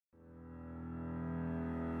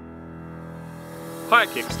Hi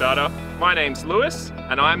Kickstarter, my name's Lewis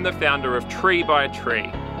and I'm the founder of Tree by Tree,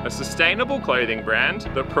 a sustainable clothing brand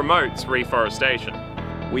that promotes reforestation.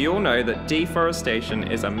 We all know that deforestation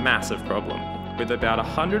is a massive problem, with about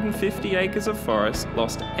 150 acres of forest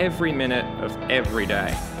lost every minute of every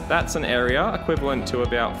day. That's an area equivalent to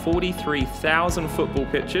about 43,000 football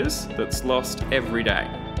pitches that's lost every day.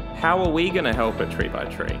 How are we going to help at Tree by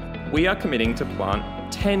Tree? We are committing to plant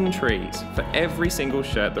 10 trees for every single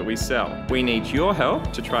shirt that we sell. We need your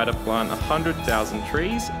help to try to plant 100,000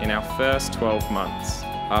 trees in our first 12 months.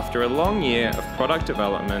 After a long year of product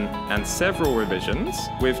development and several revisions,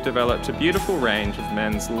 we've developed a beautiful range of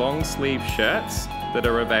men's long sleeve shirts that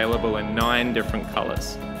are available in 9 different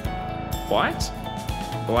colours. White,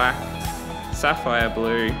 black, sapphire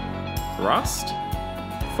blue, rust,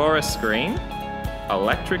 forest green,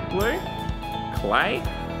 electric blue, clay,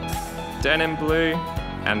 denim blue,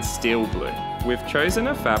 and steel blue. We've chosen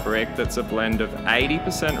a fabric that's a blend of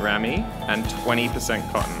 80% ramie and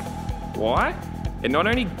 20% cotton. Why? It not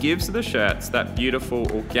only gives the shirts that beautiful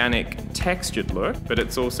organic textured look, but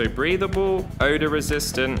it's also breathable, odor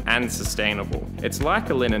resistant, and sustainable. It's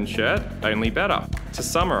like a linen shirt, only better. To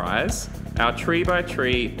summarize, our Tree by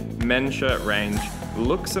Tree men's shirt range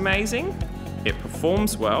looks amazing, it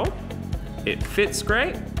performs well, it fits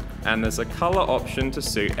great, and there's a color option to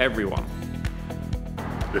suit everyone.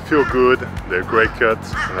 They feel good, they're great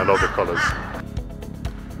cuts, and I love the colors.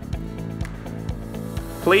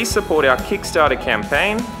 Please support our Kickstarter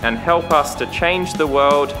campaign and help us to change the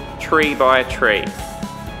world tree by tree.